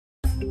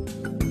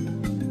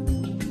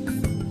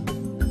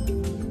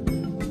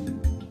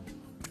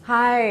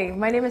Hi,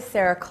 my name is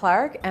Sarah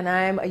Clark and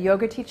I'm a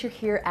yoga teacher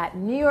here at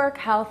New York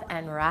Health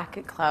and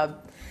Racket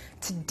Club.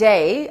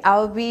 Today,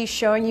 I'll be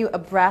showing you a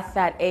breath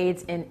that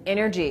aids in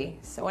energy.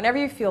 So whenever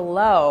you feel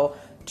low,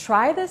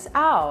 try this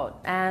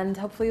out and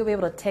hopefully you'll be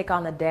able to take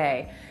on the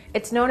day.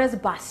 It's known as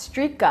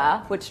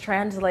bhastrika, which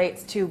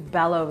translates to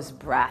bellows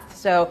breath.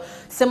 So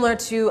similar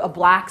to a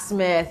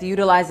blacksmith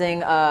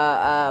utilizing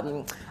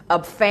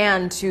a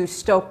fan to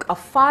stoke a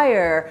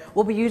fire,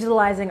 we'll be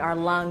utilizing our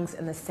lungs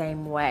in the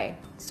same way.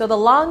 So the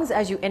lungs,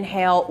 as you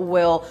inhale,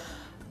 will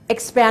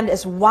expand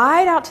as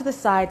wide out to the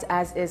sides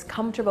as is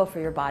comfortable for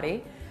your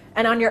body.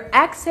 And on your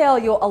exhale,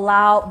 you'll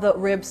allow the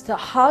ribs to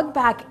hug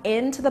back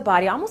into the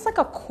body, almost like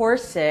a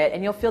corset,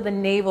 and you'll feel the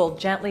navel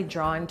gently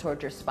drawing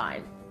towards your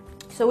spine.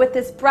 So with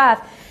this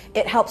breath,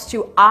 it helps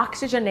to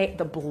oxygenate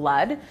the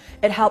blood.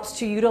 It helps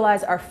to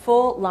utilize our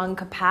full lung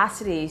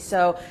capacity.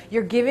 So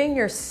you're giving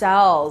your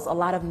cells a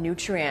lot of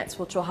nutrients,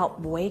 which will help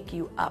wake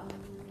you up.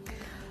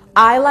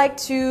 I like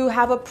to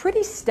have a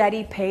pretty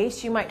steady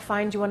pace. You might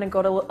find you want to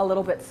go a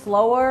little bit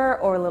slower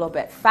or a little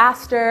bit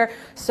faster.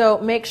 So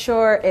make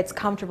sure it's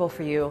comfortable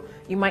for you.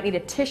 You might need a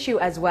tissue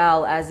as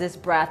well, as this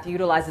breath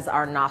utilizes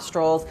our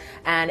nostrils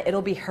and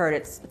it'll be heard.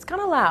 It's kind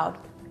of loud.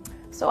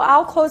 So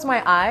I'll close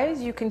my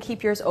eyes. You can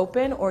keep yours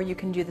open or you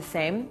can do the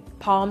same.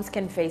 Palms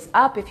can face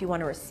up if you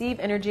want to receive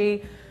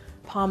energy.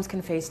 Palms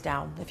can face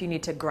down if you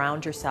need to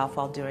ground yourself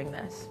while doing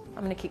this.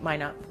 I'm going to keep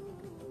mine up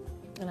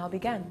and I'll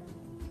begin.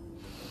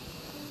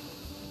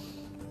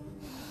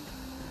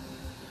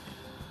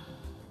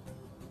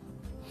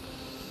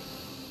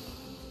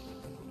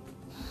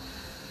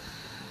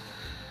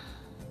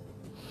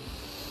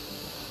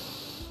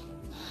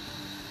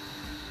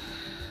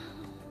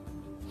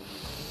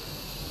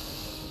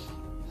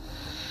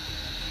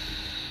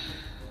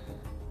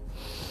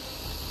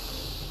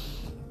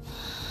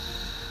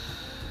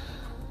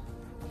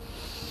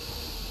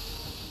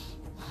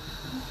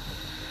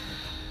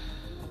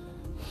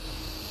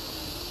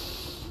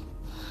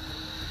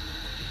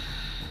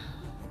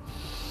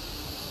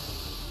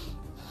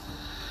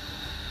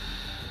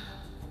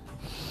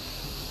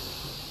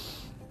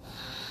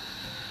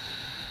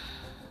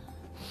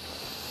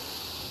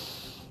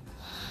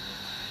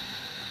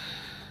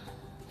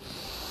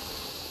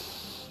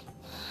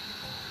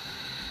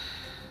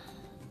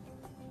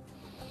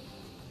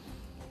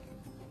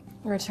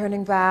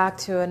 Returning back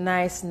to a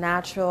nice,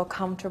 natural,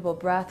 comfortable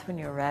breath when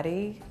you're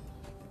ready.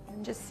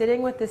 And just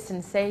sitting with the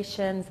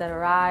sensations that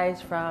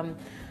arise from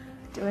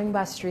doing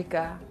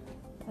bhastrika.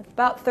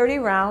 About 30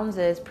 rounds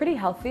is pretty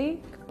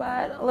healthy,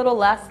 but a little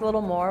less, a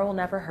little more will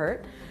never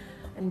hurt.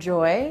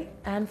 Enjoy.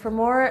 And for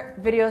more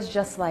videos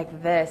just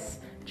like this,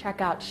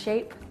 check out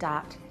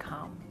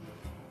shape.com.